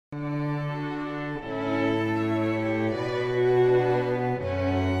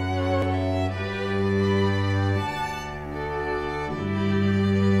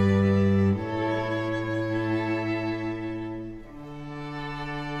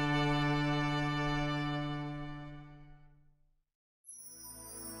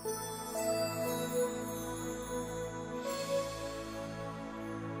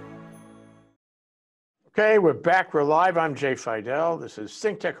Okay, we're back. We're live. I'm Jay Fidell. This is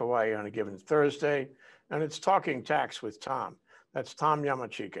ThinkTech Hawaii on a given Thursday, and it's Talking Tax with Tom. That's Tom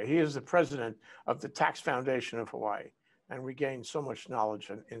Yamachika. He is the president of the Tax Foundation of Hawaii, and we gain so much knowledge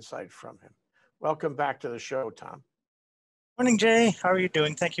and insight from him. Welcome back to the show, Tom. Morning, Jay. How are you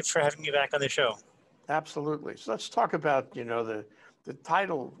doing? Thank you for having me back on the show. Absolutely. So let's talk about, the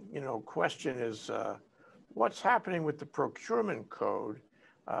title, question is what's happening with the procurement code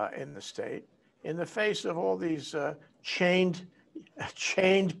in the state in the face of all these chained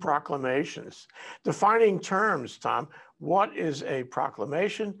proclamations. Defining terms, Tom, what is a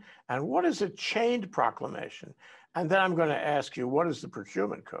proclamation and what is a chained proclamation? And then I'm going to ask you, what is the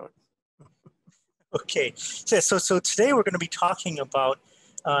procurement code? Okay, so today we're going to be talking about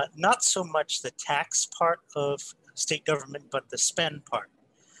not so much the tax part of state government, but the spend part.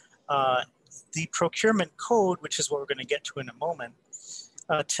 The procurement code, which is what we're going to get to in a moment,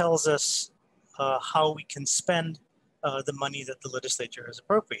 tells us how we can spend the money that the legislature has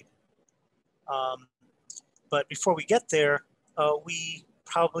appropriated. But before we get there, we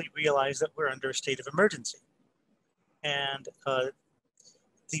probably realize that we're under a state of emergency. And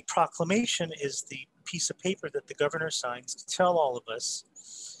the proclamation is the piece of paper that the governor signs to tell all of us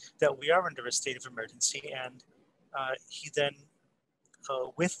that we are under a state of emergency. And he then,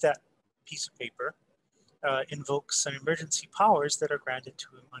 with that piece of paper, invokes some emergency powers that are granted to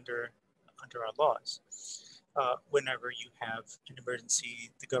him under our laws. Whenever you have an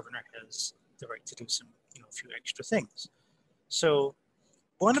emergency, the governor has the right to do some, a few extra things. So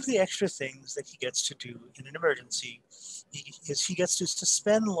one of the extra things that he gets to do in an emergency is he gets to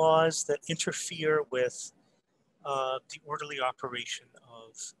suspend laws that interfere with the orderly operation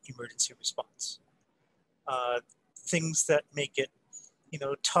of emergency response. Things that make it,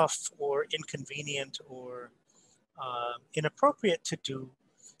 tough or inconvenient or inappropriate to do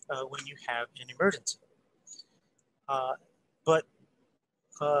when you have an emergency. But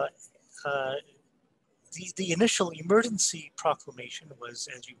the initial emergency proclamation was,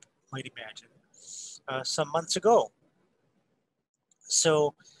 as you might imagine, some months ago.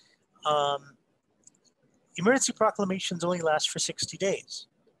 So emergency proclamations only last for 60 days.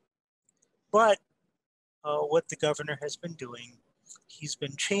 But what the governor has been doing, he's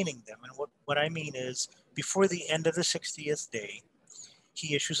been chaining them. And what I mean is, before the end of the 60th day,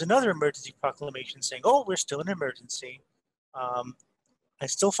 he issues another emergency proclamation saying, oh, we're still in emergency. I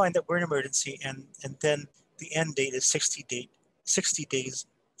still find that we're in emergency, and then the end date is 60 days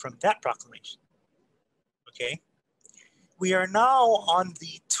from that proclamation. Okay? We are now on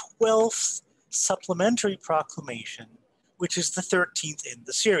the 12th supplementary proclamation, which is the 13th in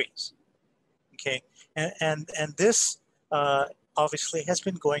the series. Okay? And this obviously has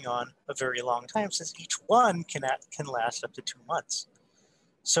been going on a very long time, since each one can last up to 2 months.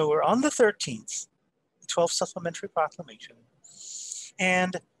 So we're on the 13th, the 12th supplementary proclamation,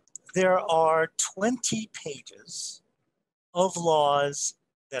 and there are 20 pages of laws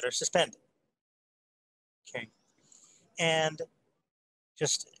that are suspended. Okay, and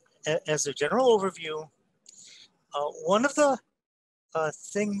just as a general overview, one of the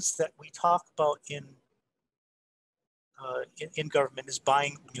things that we talk about in government is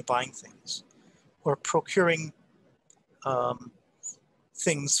buying things or procuring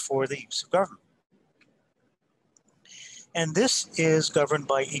things for the use of government. And this is governed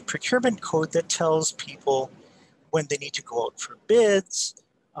by a procurement code that tells people when they need to go out for bids,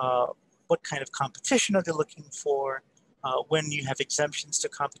 what kind of competition are they looking for, when you have exemptions to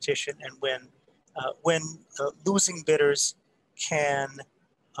competition, and when losing bidders can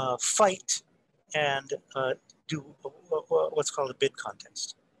fight and do what's called a bid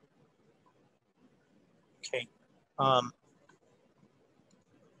contest. Okay.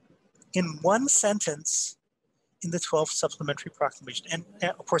 In one sentence in the 12th supplementary proclamation, and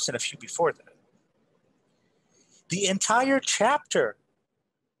of course in a few before that, the entire chapter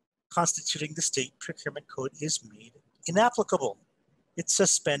constituting the state procurement code is made inapplicable. It's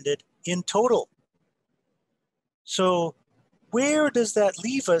suspended in total. So where does that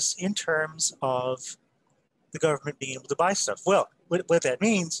leave us in terms of the government being able to buy stuff? Well, what that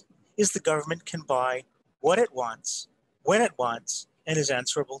means is the government can buy what it wants, when it wants, and is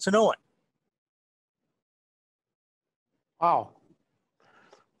answerable to no one. Wow.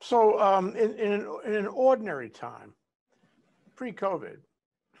 So in an ordinary time, pre-COVID,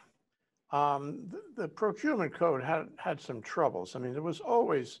 the procurement code had some troubles. I mean, there was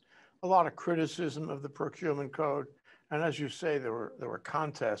always a lot of criticism of the procurement code. And as you say, there were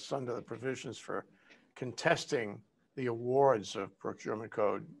contests under the provisions for contesting the awards of procurement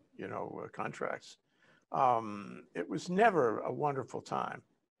code, contracts. It was never a wonderful time.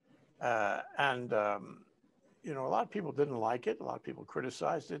 You know, a lot of people didn't like it. A lot of people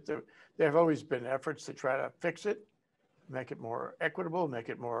criticized it. There have always been efforts to try to fix it, make it more equitable, make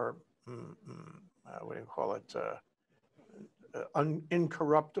it more, what do you call it,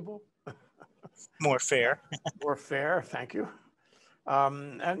 incorruptible. More fair. More fair, thank you.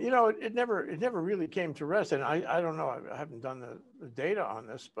 And you know, it never really came to rest. And I don't know, I haven't done the data on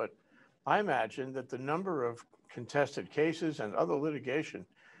this, but I imagine that the number of contested cases and other litigation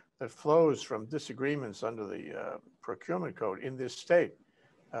that flows from disagreements under the procurement code in this state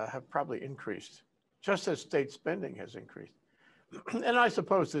have probably increased, just as state spending has increased. And I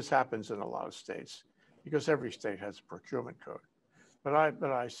suppose this happens in a lot of states because every state has a procurement code. But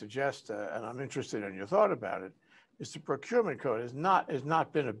I suggest, and I'm interested in your thought about it, is the procurement code has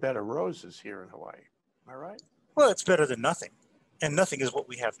not been a bed of roses here in Hawaii. Am I right? Well, it's better than nothing. And nothing is what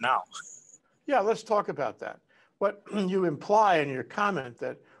we have now. Yeah, let's talk about that. What you imply in your comment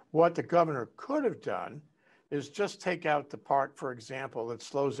that what the governor could have done is just take out the part, for example, that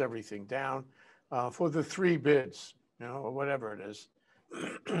slows everything down for the 3 bids, you know, or whatever it is,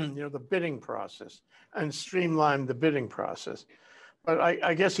 you know, the bidding process, and streamline the bidding process. But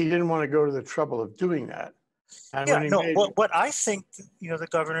I guess he didn't want to go to the trouble of doing that. And Yeah, no, what I think, you know, the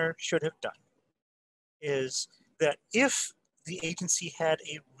governor should have done is that if the agency had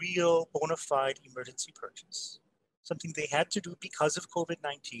a real bona fide emergency purchase, something they had to do because of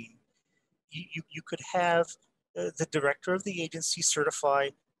COVID-19, you could have the director of the agency certify,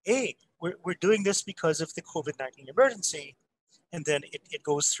 hey, we're doing this because of the COVID-19 emergency, and then it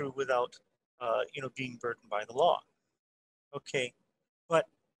goes through without, you know, being burdened by the law. Okay, but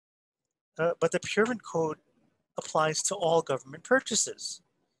the procurement code applies to all government purchases.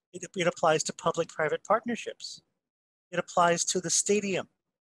 It applies to public-private partnerships. It applies to the stadium.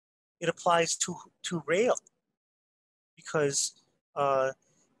 It applies to rail, because I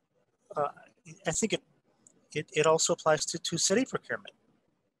think it also applies to city procurement.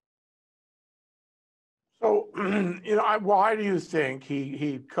 So, you know, why do you think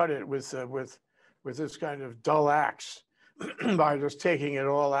he cut it with this kind of dull axe by just taking it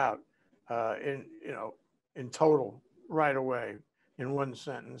all out in total right away in one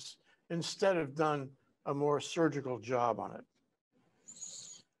sentence instead of done a more surgical job on it?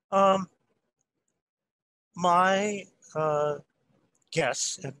 My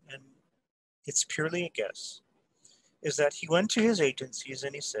guess, and it's purely a guess, is that he went to his agencies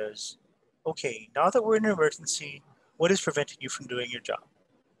and he says, okay, now that we're in an emergency, what is preventing you from doing your job?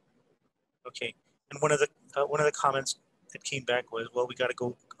 Okay, and one of the comments that came back was, well, we got to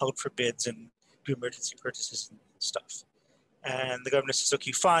go out for bids and do emergency purchases and stuff. And the governor says,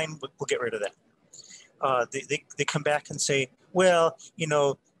 okay, fine, we'll get rid of that. They come back and say, well, you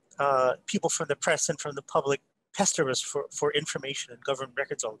know, people from the press and from the public pester us for information and government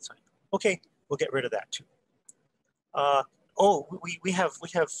records all the time. Okay, we'll get rid of that too. We have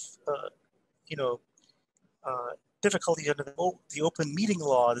you know, difficulties under the open meeting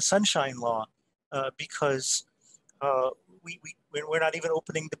law, the sunshine law, because we're not even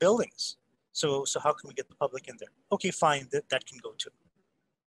opening the buildings. So how can we get the public in there? Okay, fine, that can go too.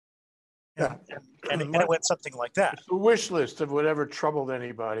 And it went something like that. It's a wish list of whatever troubled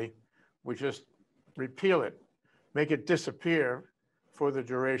anybody. We just repeal it, make it disappear for the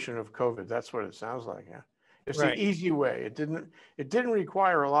duration of COVID. That's what it sounds like. Yeah, it's Right. the easy way. It didn't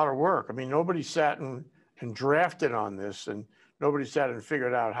require a lot of work. I mean, nobody sat and drafted on this, and nobody sat and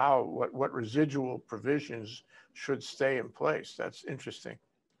figured out what residual provisions should stay in place. That's interesting.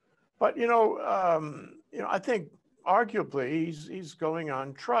 But I think arguably he's going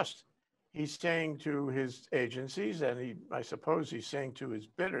on trust. He's saying to his agencies, and I suppose he's saying to his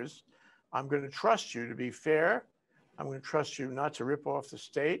bidders, I'm going to trust you to be fair. I'm going to trust you not to rip off the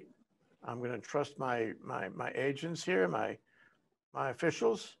state. I'm going to trust my agents here, my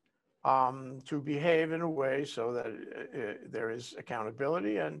officials, to behave in a way so that there is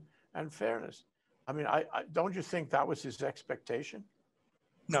accountability and fairness. I mean, I don't you think that was his expectation?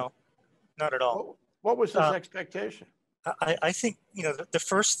 No, not at all. What was his expectation? I think, you know, the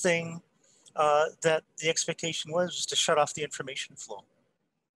first thing that the expectation was to shut off the information flow.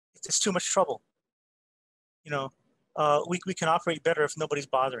 It's too much trouble. You know, we can operate better if nobody's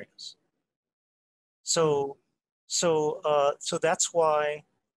bothering us. So that's why,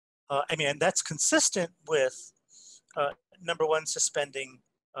 I mean, and that's consistent with number one, suspending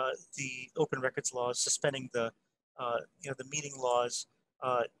the open records laws, suspending the the meeting laws,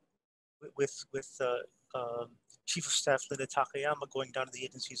 with Chief of Staff Linda Takayama going down to the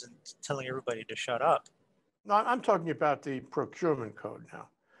agencies and telling everybody to shut up. No, I'm talking about the procurement code now.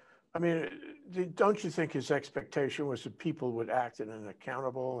 I mean, don't you think his expectation was that people would act in an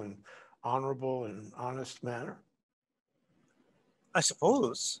accountable and honorable and honest manner? I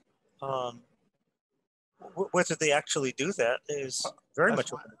suppose. Whether they actually do that is very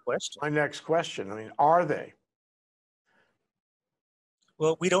much open to question. My next question. I mean, are they?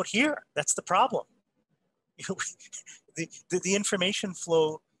 Well, we don't hear. That's the problem. The information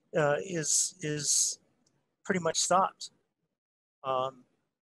flow is pretty much stopped.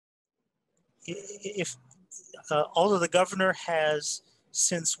 If although the governor has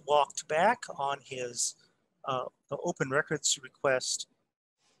since walked back on his open records request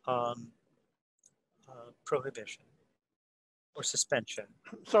prohibition or suspension.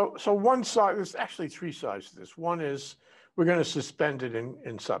 So one side, there's actually three sides to this. One is we're going to suspend it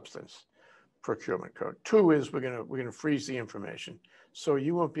in substance, procurement code. Two is we're going to freeze the information, so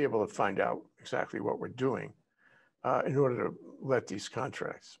you won't be able to find out exactly what we're doing in order to let these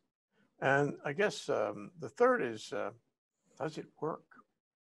contracts. And I guess the third is, does it work?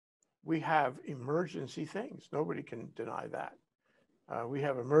 We have emergency things. Nobody can deny that. We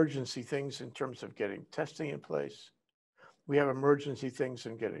have emergency things in terms of getting testing in place. We have emergency things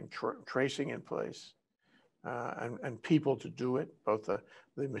in getting tracing in place and people to do it, both the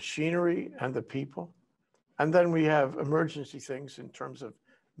machinery and the people. And then we have emergency things in terms of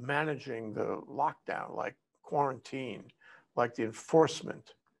managing the lockdown, like quarantine, like the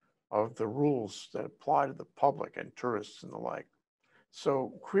enforcement of the rules that apply to the public and tourists and the like.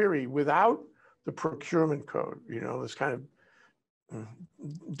 So query, without the procurement code, this kind of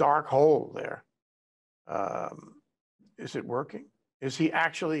dark hole there, is it working? Is he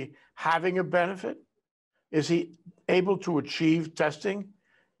actually having a benefit? Is he able to achieve testing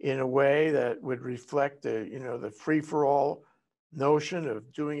in a way that would reflect the free-for-all notion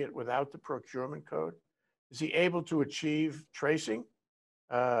of doing it without the procurement code? Is he able to achieve tracing,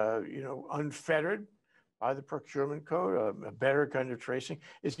 unfettered by the procurement code, a better kind of tracing?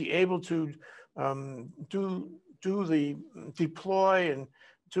 Is he able to deploy and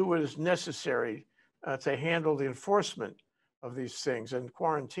do what is necessary to handle the enforcement of these things and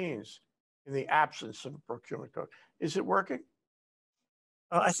quarantines in the absence of a procurement code? Is it working?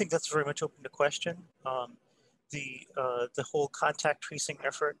 I think that's very much open to question. The whole contact tracing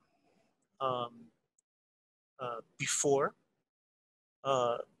effort before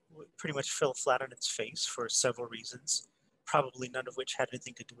pretty much fell flat on its face for several reasons, probably none of which had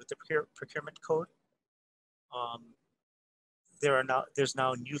anything to do with the procurement code. There's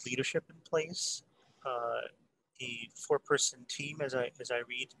now new leadership in place, a 4-person team, as I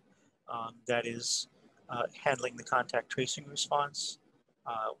read, that is handling the contact tracing response.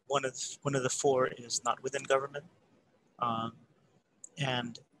 One of the 4 is not within government,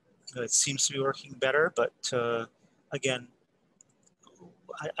 and it seems to be working better. But again,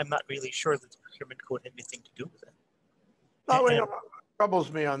 I'm not really sure that the procurement code had anything to do with it. What troubles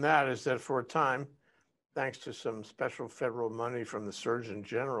me on that is that for a time, thanks to some special federal money from the Surgeon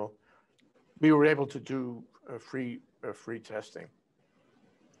General, we were able to do free testing.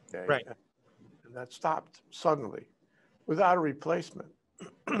 Okay? Right. And that stopped suddenly, without a replacement,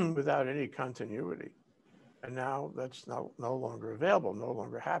 without any continuity. And now that's no longer available, no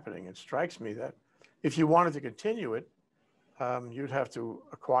longer happening. It strikes me that if you wanted to continue it, you'd have to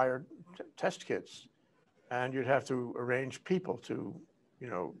acquire test kits, and you'd have to arrange people to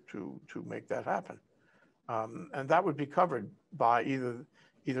make that happen. And that would be covered by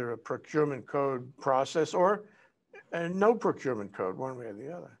either a procurement code process or no procurement code, one way or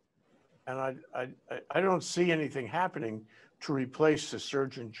the other. And I don't see anything happening to replace the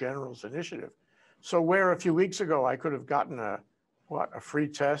Surgeon General's initiative. So where a few weeks ago I could have gotten a free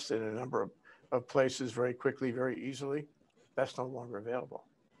test in a number of places very quickly, very easily, that's no longer available.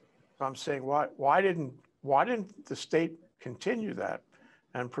 So I'm saying, why didn't the state continue that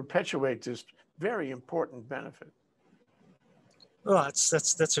and perpetuate this very important benefit? Well,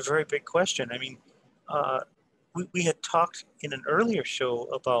 that's a very big question. I mean, we had talked in an earlier show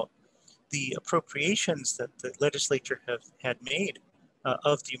about the appropriations that the legislature had made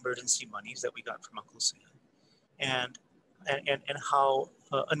of the emergency monies that we got from Uncle Sam, and how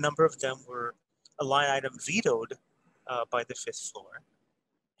a number of them were a line item vetoed by the 5th floor,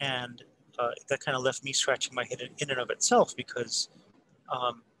 and that kind of left me scratching my head in and of itself, because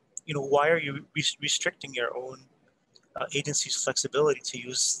why are you restricting your own agency's flexibility to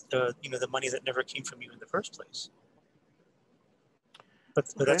use the money that never came from you in the first place? But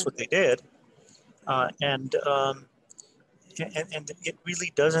that's what they did, and it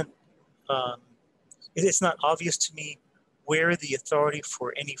really doesn't. It's not obvious to me where the authority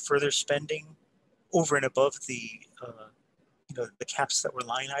for any further spending over and above the the caps that were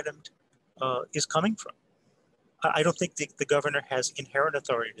line itemed is coming from. I don't think the governor has inherent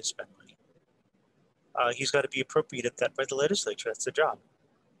authority to spend money. He's got to be appropriated that by the legislature. That's the job.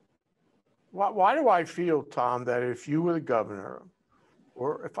 Why do I feel, Tom, that if you were the governor,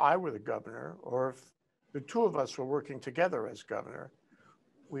 or if I were the governor, or if the two of us were working together as governor,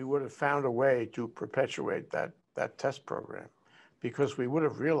 we would have found a way to perpetuate that test program, because we would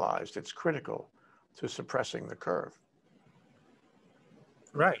have realized it's critical to suppressing the curve.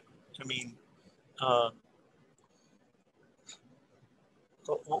 Right. I mean,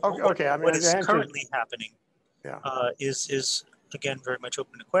 okay. I mean, what is currently happening is again very much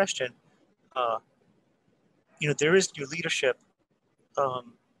open to question. There is new leadership.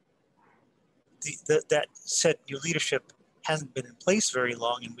 That said new leadership hasn't been in place very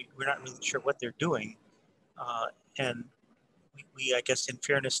long, and we're not really sure what they're doing. And we, I guess, in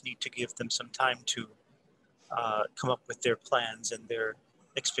fairness, need to give them some time to come up with their plans and their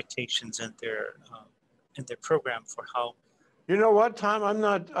expectations and their program for how. You know what, Tom? I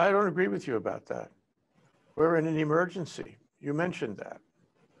don't agree with you about that. We're in an emergency. You mentioned that.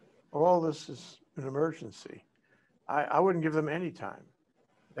 All this is an emergency. I wouldn't give them any time.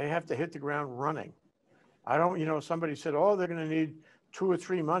 They have to hit the ground running. I don't, somebody said, oh, they're going to need 2 or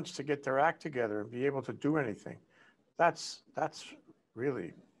 3 months to get their act together and be able to do anything. That's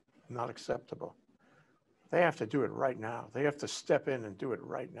really not acceptable. They have to do it right now. They have to step in and do it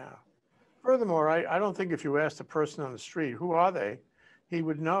right now. Furthermore, I don't think if you asked a person on the street, who are they, he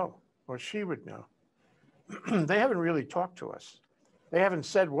would know or she would know. They haven't really talked to us. They haven't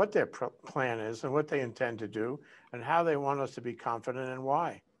said what their plan is and what they intend to do and how they want us to be confident and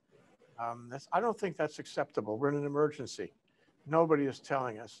why. I don't think that's acceptable. We're in an emergency. Nobody is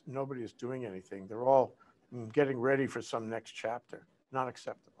telling us. Nobody is doing anything. They're all getting ready for some next chapter. Not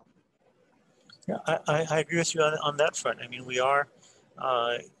acceptable. Yeah, I agree with you on that front. I mean, we are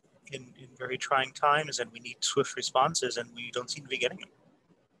in very trying times, and we need swift responses, and we don't seem to be getting them.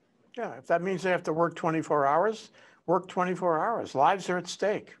 Yeah, if that means they have to work 24 hours, work 24 hours. Lives are at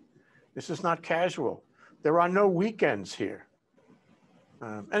stake. This is not casual. There are no weekends here.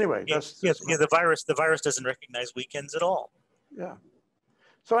 Anyway, the virus doesn't recognize weekends at all. Yeah.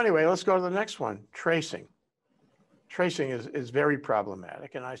 So anyway, let's go to the next one. Tracing. Tracing is very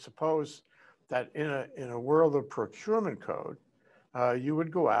problematic, and I suppose that in a world of procurement code, you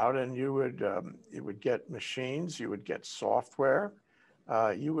would go out and you would get machines, you would get software,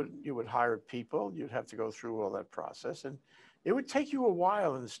 you would hire people. You'd have to go through all that process, and it would take you a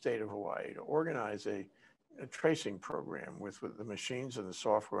while in the state of Hawaii to organize a tracing program with the machines and the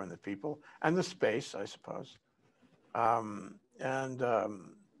software and the people and the space, I suppose. Now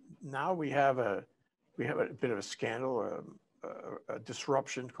we have a bit of a scandal, a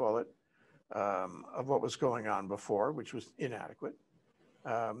disruption, call it, of what was going on before, which was inadequate.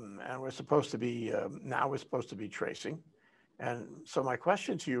 And we're supposed to be, now we're supposed to be tracing. And so my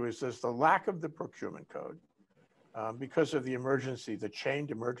question to you is, does the lack of the procurement code, because of the emergency, the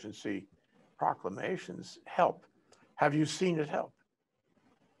chained emergency proclamations, help? Have you seen it help?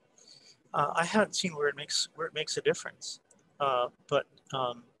 I haven't seen where it makes a difference. But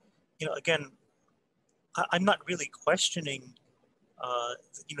again, I'm not really questioning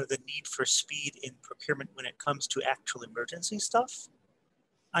the need for speed in procurement when it comes to actual emergency stuff.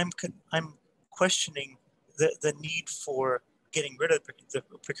 I'm questioning the need for getting rid of the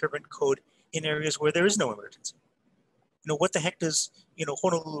procurement code in areas where there is no emergency. What the heck does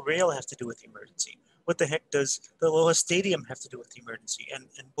Honolulu Rail have to do with the emergency? What the heck does the Aloha Stadium have to do with the emergency? And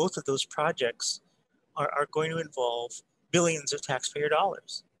both of those projects are going to involve billions of taxpayer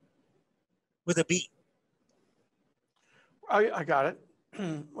dollars with a B. I got it.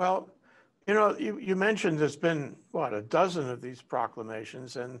 Well, you mentioned there's been, a dozen of these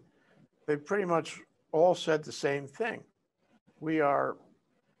proclamations, and they've pretty much all said the same thing. We are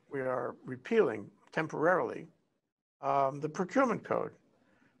repealing temporarily the procurement code.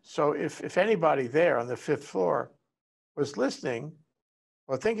 So if anybody there on the 5th floor was listening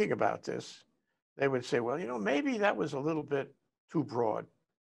or thinking about this, they would say, well, maybe that was a little bit too broad.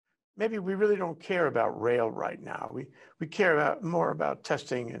 Maybe we really don't care about rail right now. We care more about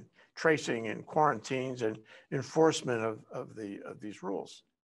testing and tracing and quarantines and enforcement of these rules,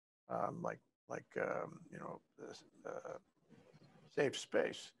 like safe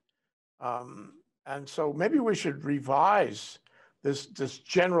space. And so maybe we should revise this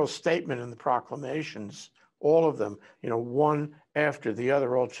general statement in the proclamations, all of them, one after the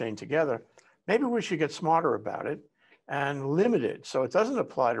other, all chained together. Maybe we should get smarter about it and limit it so it doesn't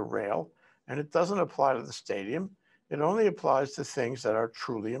apply to rail and it doesn't apply to the stadium. It only applies to things that are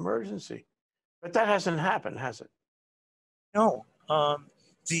truly emergency. But that hasn't happened, has it? No,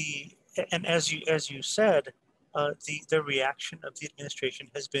 and as you said, the reaction of the administration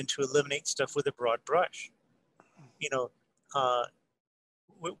has been to eliminate stuff with a broad brush. You know, uh,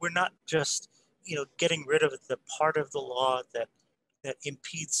 we're not just getting rid of the part of the law that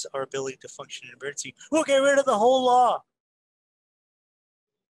impedes our ability to function in emergency. We'll get rid of the whole law.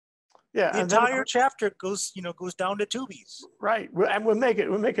 Yeah, The entire chapter goes down to tubies. Right, and we'll make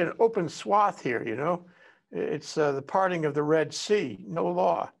an open swath here. It's the parting of the Red Sea. No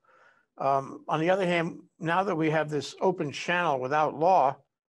law. On the other hand, now that we have this open channel without law,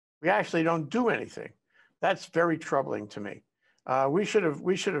 we actually don't do anything. That's very troubling to me. We should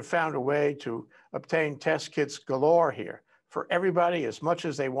have found a way to obtain test kits galore here for everybody, as much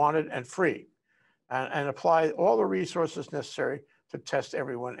as they wanted, and free, and apply all the resources necessary to test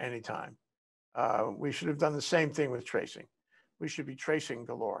everyone anytime. We should have done the same thing with tracing. We should be tracing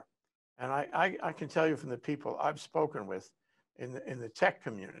galore. And I can tell you from the people I've spoken with in the tech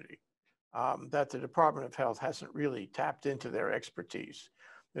community, that the Department of Health hasn't really tapped into their expertise.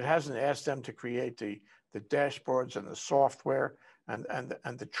 It hasn't asked them to create the dashboards and the software and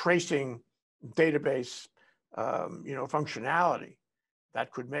the tracing database, functionality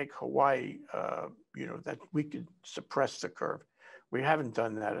that could make Hawaii, that we could suppress the curve. We haven't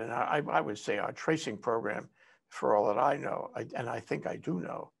done that, and I would say our tracing program, for all that I know, and I think I do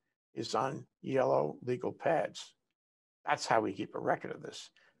know, is on yellow legal pads. That's how we keep a record of this.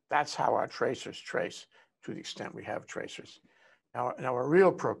 That's how our tracers trace, to the extent we have tracers. Now a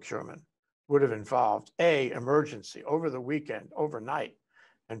real procurement would have involved A, emergency over the weekend, overnight,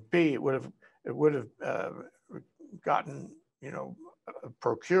 and B, it would have gotten,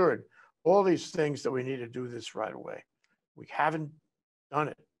 procured all these things that we need to do this right away. We haven't done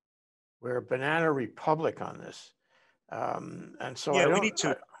it. We're a banana republic on this, and so yeah, we need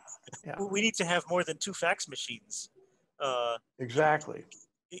to have more than 2 fax machines. Exactly.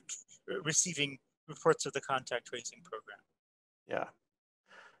 Receiving reports of the contact tracing program. Yeah,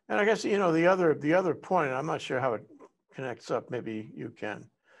 and I guess the other point, I'm not sure how it connects up. Maybe you can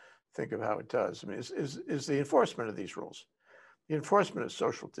think of how it does. I mean, is the enforcement of these rules, the enforcement of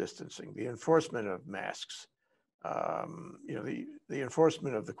social distancing, the enforcement of masks, the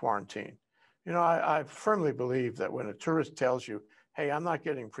enforcement of the quarantine. I firmly believe that when a tourist tells you, "Hey, I'm not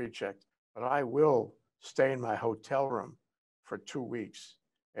getting pre-checked, but I will stay in my hotel room for 2 weeks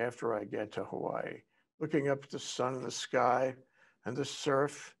after I get to Hawaii, looking up at the sun and the sky and the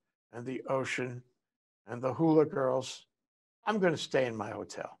surf and the ocean and the hula girls, I'm going to stay in my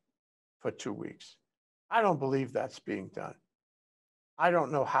hotel for 2 weeks." I don't believe that's being done. I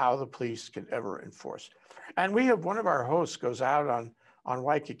don't know how the police can ever enforce. And we have one of our hosts goes out on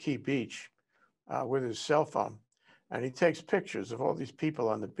Waikiki Beach with his cell phone, and he takes pictures of all these people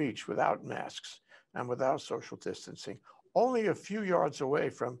on the beach without masks and without social distancing, only a few yards away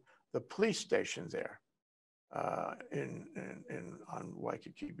from the police station there on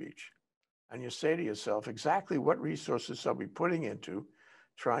Waikiki Beach. And you say to yourself, exactly what resources are we putting into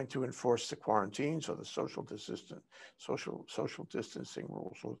trying to enforce the quarantines or the social distancing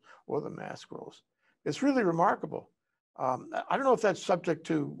rules or the mask rules? It's really remarkable. I don't know if that's subject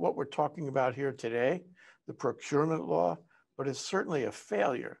to what we're talking about here today, the procurement law, but it's certainly a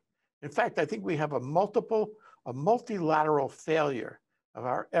failure. In fact, I think we have a multilateral failure of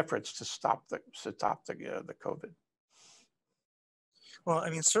our efforts to stop the COVID. Well, I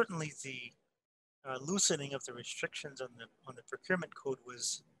mean, certainly the loosening of the restrictions on the procurement code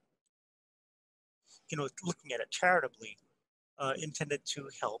was, looking at it charitably, intended to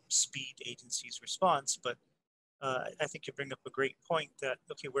help speed agencies' response. But I think you bring up a great point that,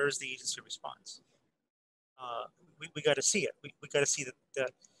 okay, where is the agency response? We got to see it. We got to see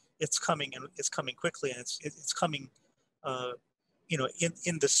that it's coming, and it's coming quickly, and it's coming,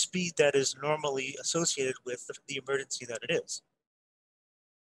 in the speed that is normally associated with the emergency that it is.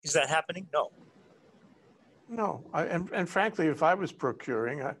 Is that happening? No. No, and frankly, if I was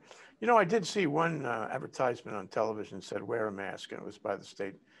procuring, I did see one advertisement on television said wear a mask, and it was by the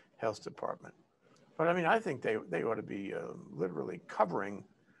state health department. But I mean, I think they ought to be literally covering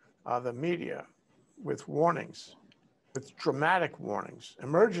the media with warnings, with dramatic warnings,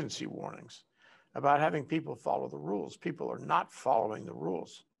 emergency warnings about having people follow the rules. People are not following the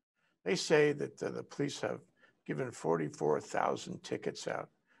rules. They say that the police have given 44,000 tickets out.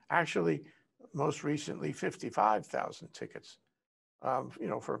 Actually, most recently, 55,000 tickets,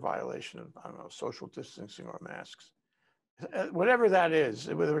 for a violation of, I don't know, social distancing or masks. Whatever that is,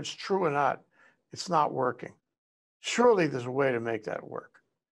 whether it's true or not, it's not working. Surely there's a way to make that work.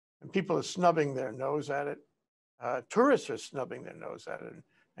 And people are snubbing their nose at it. Tourists are snubbing their nose at it,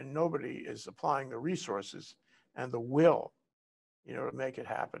 and nobody is applying the resources and the will to make it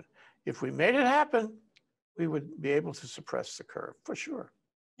happen. If we made it happen, we would be able to suppress the curve for sure.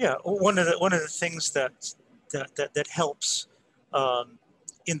 Yeah, one of the things that helps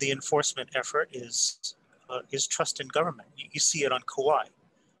in the enforcement effort is trust in government. You see it on Kauai.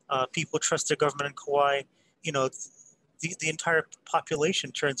 People trust their government in Kauai. The entire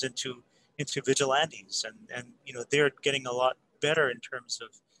population turns into vigilantes, and they're getting a lot better in terms of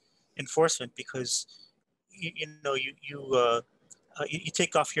enforcement because you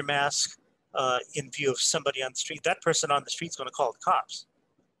take off your mask in view of somebody on the street. That person on the street is going to call the cops.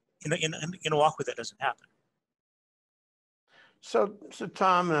 In Oahu, that doesn't happen. So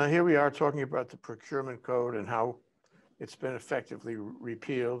Tom, here we are talking about the procurement code and how it's been effectively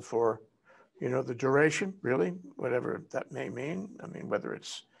repealed for, the duration, really, whatever that may mean. I mean, whether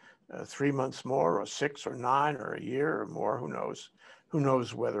it's 3 months more or 6 or 9 or a year or more, who knows? Who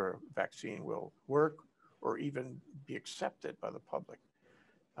knows whether a vaccine will work or even be accepted by the public?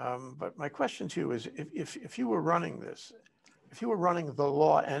 But my question to you is, if you were running this, if you were running the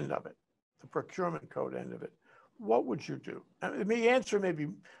law end of it, the procurement code end of it, what would you do? I mean, the answer may be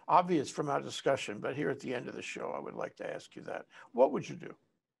obvious from our discussion, but here at the end of the show, I would like to ask you that. What would you do?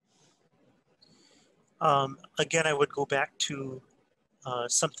 Again, I would go back to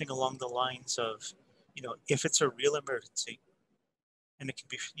something along the lines of, if it's a real emergency, and it can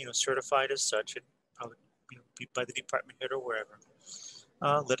be, certified as such, and probably, be by the department head or wherever,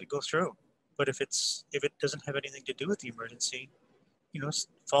 let it go through. But if it doesn't have anything to do with the emergency,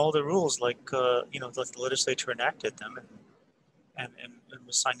 follow the rules like the legislature enacted them and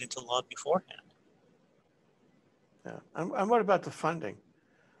was signed into law beforehand. Yeah, and what about the funding?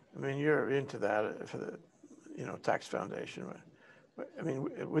 I mean, you're into that for the, tax foundation. I mean,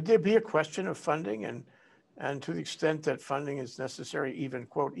 would there be a question of funding, and to the extent that funding is necessary, even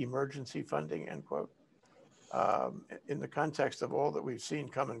quote emergency funding end quote, in the context of all that we've seen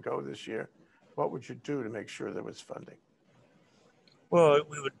come and go this year, what would you do to make sure there was funding? Well,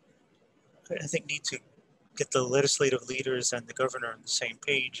 we would, I think, need to get the legislative leaders and the governor on the same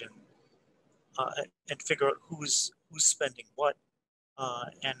page and figure out who's spending what,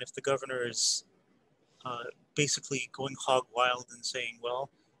 and if the governor is basically going hog wild and saying, well,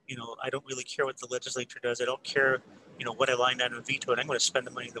 I don't really care what the legislature does. I don't care, what I line down and veto it. I'm going to spend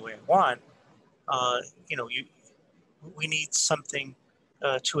the money the way I want. We need something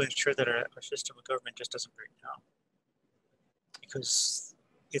to ensure that our system of government just doesn't break down, because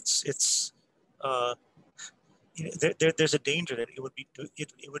there's a danger that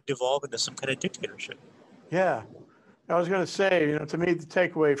it would devolve into some kind of dictatorship. Yeah, I was going to say, to me, the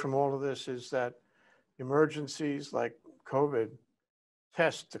takeaway from all of this is that emergencies like COVID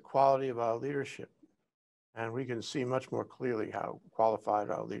test the quality of our leadership, and we can see much more clearly how qualified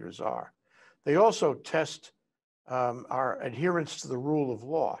our leaders are. They also test our adherence to the rule of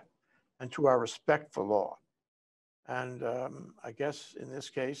law and to our respect for law. And I guess in this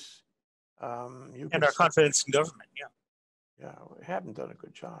case, and our confidence in government. Yeah, we haven't done a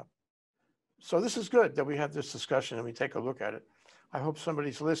good job. So this is good that we have this discussion and we take a look at it. I hope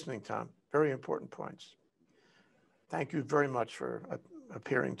somebody's listening, Tom. Very important points. Thank you very much for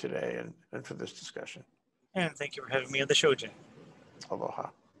appearing today and for this discussion. And thank you for having me on the show, Jay. Aloha.